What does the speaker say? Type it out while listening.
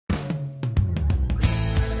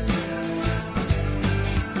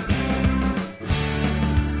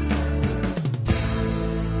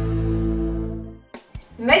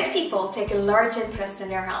people take a large interest in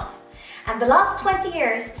your health. And the last 20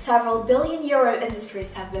 years, several billion-euro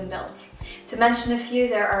industries have been built. To mention a few,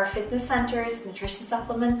 there are fitness centers, nutrition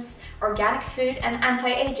supplements, organic food, and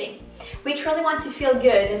anti-aging. We truly want to feel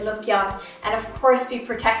good and look young, and of course be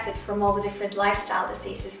protected from all the different lifestyle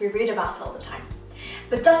diseases we read about all the time.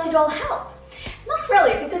 But does it all help? Not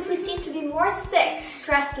really, because we seem to be more sick,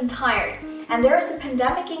 stressed, and tired, and there is a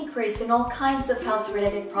pandemic increase in all kinds of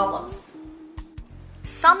health-related problems.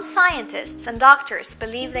 Some scientists and doctors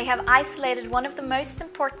believe they have isolated one of the most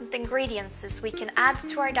important ingredients we can add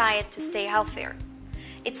to our diet to stay healthier.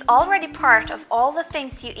 It's already part of all the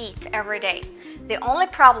things you eat every day. The only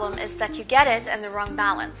problem is that you get it in the wrong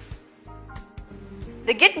balance.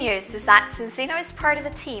 The good news is that Cincino is part of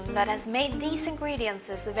a team that has made these ingredients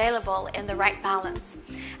available in the right balance.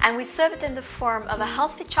 And we serve it in the form of a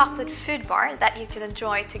healthy chocolate food bar that you can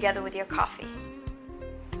enjoy together with your coffee.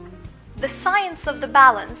 The science of the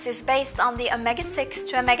balance is based on the omega-6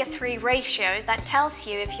 to omega-3 ratio that tells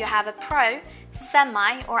you if you have a pro,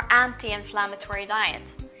 semi, or anti-inflammatory diet.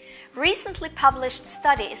 Recently published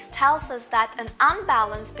studies tells us that an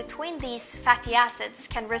unbalance between these fatty acids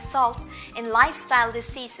can result in lifestyle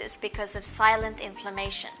diseases because of silent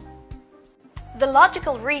inflammation. The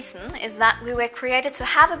logical reason is that we were created to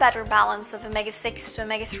have a better balance of omega-6 to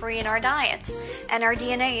omega-3 in our diet, and our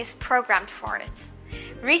DNA is programmed for it.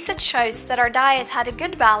 Research shows that our diet had a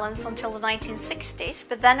good balance until the 1960s,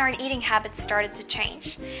 but then our eating habits started to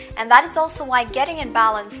change. And that is also why getting in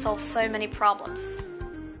balance solves so many problems.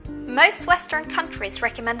 Most Western countries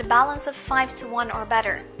recommend a balance of 5-to-1 or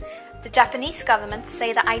better. The Japanese government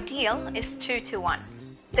say the ideal is 2-to-1.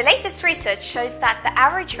 The latest research shows that the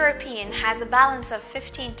average European has a balance of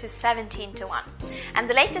 15 to 17-to-1. And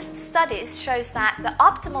the latest studies shows that the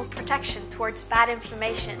optimal protection towards bad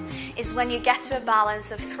inflammation is when you get to a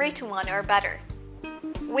balance of 3-to-1 or better.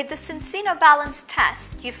 With the Cincino Balance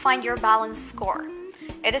Test, you find your balance score.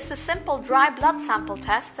 It is a simple dry blood sample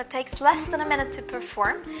test that takes less than a minute to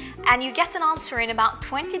perform, and you get an answer in about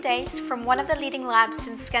 20 days from one of the leading labs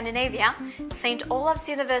in Scandinavia, St. Olav's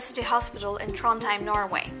University Hospital in Trondheim,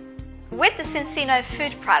 Norway. With the Cincino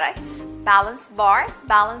food products, Balance Bar,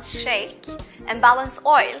 Balance Shake, and Balance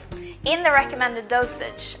Oil, in the recommended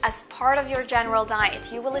dosage as part of your general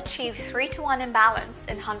diet, you will achieve 3-to-1 in balance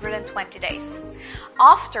in 120 days.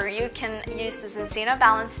 After, you can use the Cincino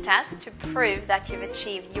Balance Test to prove that you've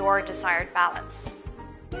achieved your desired balance.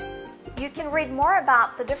 You can read more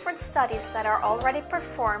about the different studies that are already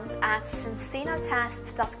performed at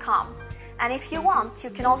cincinotest.com. And if you want, you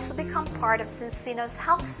can also become part of Cincino's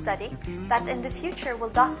health study that in the future will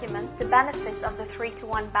document the benefit of the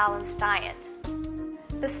 3-to-1 balanced diet.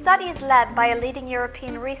 The study is led by a leading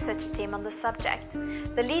European research team on the subject.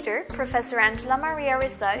 The leader, Professor Angela Maria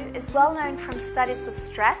Rizzo, is well known from studies of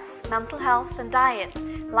stress, mental health and diet,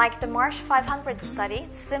 like the Mars 500 study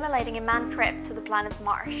simulating a manned trip to the planet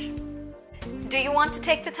Mars. Do you want to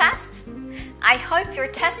take the test? I hope your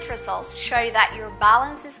test results show that your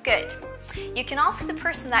balance is good. You can ask the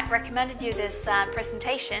person that recommended you this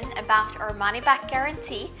presentation about our money-back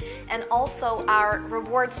guarantee and also our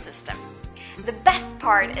reward system. The best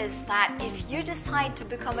part is that if you decide to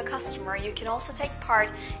become a customer, you can also take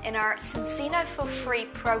part in our Cincino for Free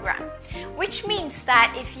program, which means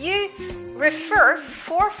that if you refer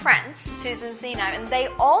 4 friends to Cincino and they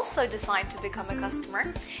also decide to become a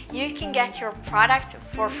customer, you can get your product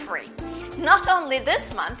for free. Not only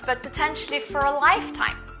this month, but potentially for a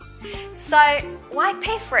lifetime. So why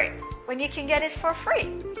pay for it when you can get it for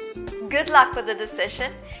free? Good luck with the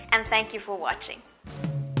decision, and thank you for watching.